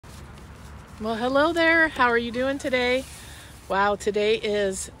Well, hello there. How are you doing today? Wow, today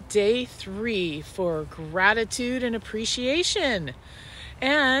is day 3 for gratitude and appreciation.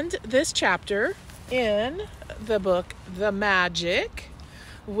 And this chapter in the book, The Magic,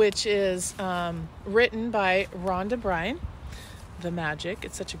 which is written by Rhonda Byrne. The Magic,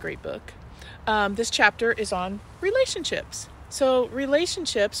 it's such a great book. This chapter is on relationships. So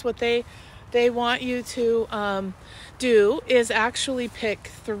relationships, what they want you to do is actually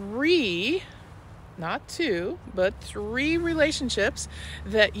pick 3, not 2, but 3 relationships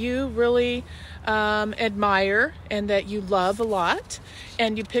that you really admire and that you love a lot.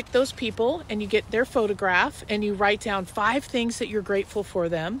 And you pick those people and you get their photograph and you write down 5 things that you're grateful for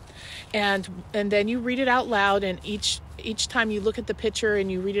them. And then you read it out loud, and each time you look at the picture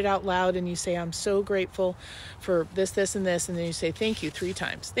and you read it out loud and you say, I'm so grateful for this, this, and this. And then you say, thank you 3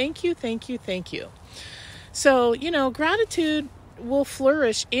 times. Thank you, thank you, thank you. So, gratitude will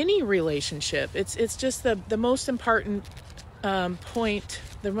flourish any relationship. It's just the most important point,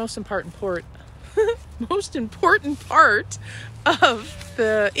 the most important most important part of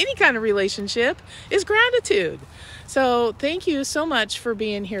any kind of relationship is gratitude. So thank you so much for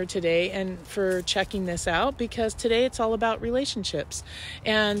being here today and for checking this out, because today it's all about relationships.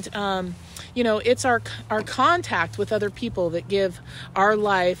 And, it's our contact with other people that give our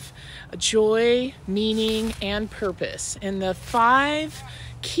life joy, meaning, and purpose. And the 5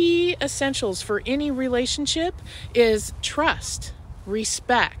 key essentials for any relationship is trust,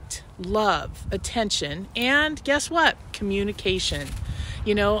 respect, love, attention, and guess what? Communication.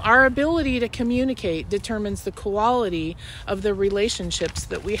 Our ability to communicate determines the quality of the relationships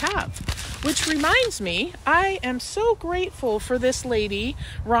that we have. Which reminds me, I am so grateful for this lady,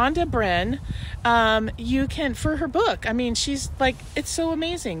 Rhonda Byrne. For her book. She's it's so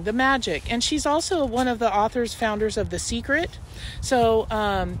amazing, The Magic. And she's also one of the founders of The Secret. So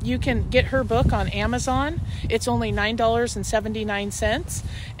you can get her book on Amazon. It's only $9.79.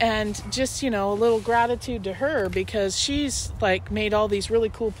 And just, a little gratitude to her, because she's made all these really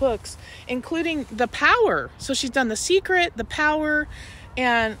cool books, including The Power. So she's done The Secret, The Power,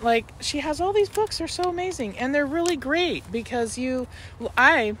 and she has all these books. They're so amazing, and they're really great because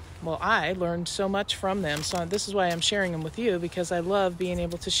I learned so much from them. So this is why I'm sharing them with you, because I love being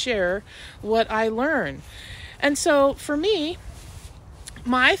able to share what I learn. And so for me,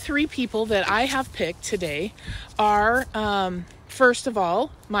 my 3 people that I have picked today are, first of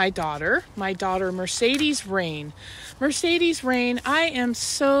all, my daughter Mercedes Rain. Mercedes Rain, I am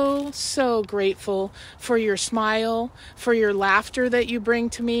so, so grateful for your smile, for your laughter that you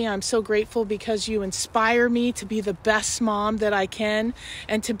bring to me. I'm so grateful because you inspire me to be the best mom that I can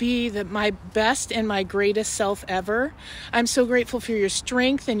and to be my best and my greatest self ever. I'm so grateful for your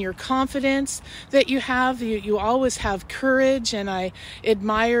strength and your confidence that you have. You always have courage, and I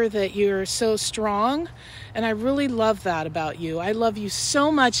admire that you're so strong. And I really love that about you. I love you so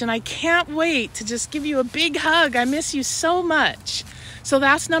much, and I can't wait to just give you a big hug. I miss you so much. So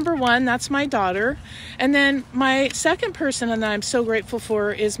that's number 1. That's my daughter. And then my second person that I'm so grateful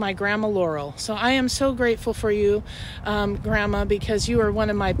for is my Grandma Laurel. So I am so grateful for you, Grandma, because you are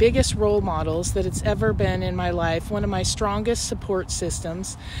one of my biggest role models that it's ever been in my life, one of my strongest support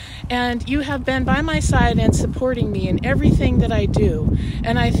systems. And you have been by my side and supporting me in everything that I do.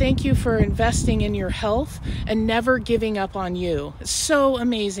 And I thank you for investing in your health and never giving up on you. It's so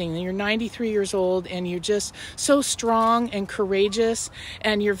amazing. You're 93 years old, and you're just so strong and courageous.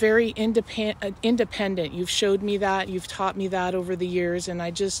 And you're very independent. You've showed me that. You've taught me that over the years. And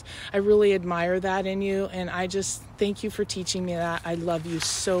I really admire that in you. And I just thank you for teaching me that. I love you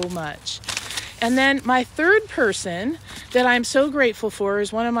so much. And then my third person that I'm so grateful for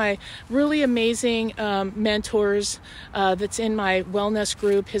is one of my really amazing mentors that's in my wellness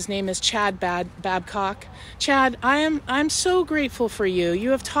group. His name is Chad Babcock. Chad, I'm so grateful for you.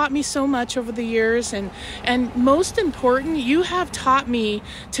 You have taught me so much over the years, and most important, you have taught me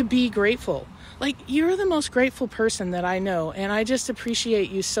to be grateful. You're the most grateful person that I know, and I just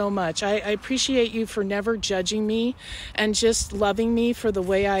appreciate you so much. I appreciate you for never judging me and just loving me for the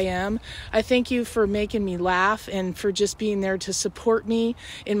way I am. I thank you for making me laugh and for just being there to support me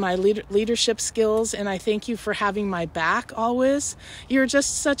in my leadership skills, and I thank you for having my back always. You're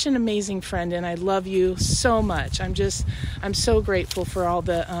just such an amazing friend, and I love you so much. I'm so grateful for all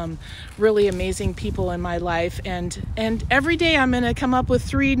the really amazing people in my life, and every day I'm going to come up with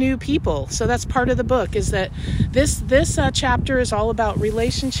 3 new people. So that's part of the book, is that this chapter is all about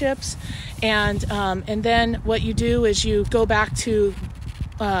relationships, and then what you do is you go back to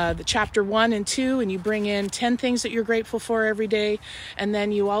the chapter 1 and 2, and you bring in 10 things that you're grateful for every day. And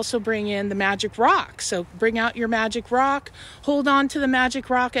then you also bring in the magic rock. So bring out your magic rock, hold on to the magic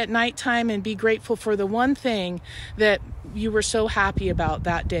rock at nighttime, and be grateful for the one thing that you were so happy about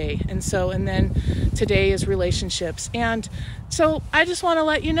that day. And then today is relationships. And so I just want to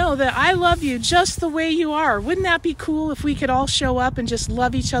let you know that I love you just the way you are. Wouldn't that be cool if we could all show up and just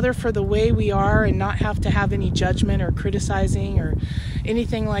love each other for the way we are and not have to have any judgment or criticizing or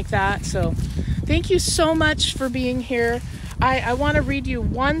anything like that? So thank you so much for being here. I want to read you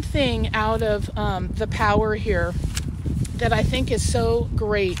one thing out of The Power here that I think is so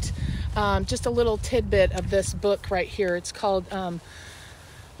great. Just a little tidbit of this book right here. It's called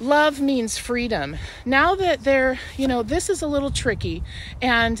Love Means Freedom. Now that this is a little tricky,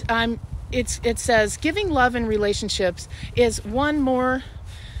 and it says giving love in relationships is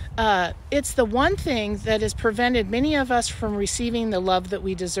it's the one thing that has prevented many of us from receiving the love that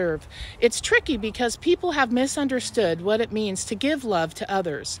we deserve. It's tricky because people have misunderstood what it means to give love to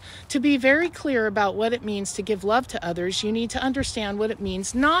others. To be very clear about what it means to give love to others, you need to understand what it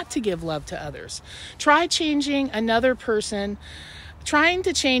means not to give love to others. Trying to change another person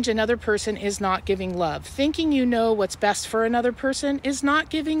is not giving love. Thinking you know what's best for another person is not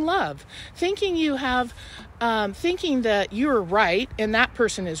giving love. Thinking that you're right and that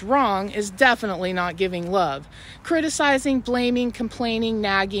person is wrong is definitely not giving love. Criticizing, blaming, complaining,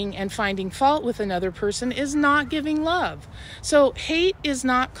 nagging, and finding fault with another person is not giving love. So hate is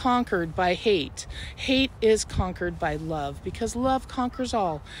not conquered by hate. Hate is conquered by love, because love conquers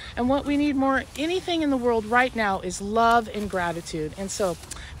all. And what we need more anything in the world right now is love and gratitude. And so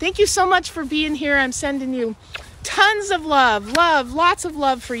thank you so much for being here. I'm sending you tons of love, lots of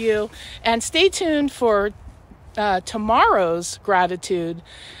love for you. And stay tuned for tomorrow's gratitude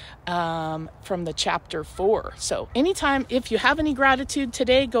from the chapter 4. So anytime, if you have any gratitude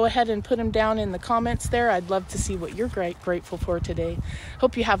today, go ahead and put them down in the comments there. I'd love to see what you're grateful for today.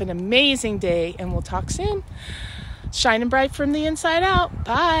 Hope you have an amazing day, and we'll talk soon. Shining bright from the inside out.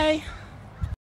 Bye.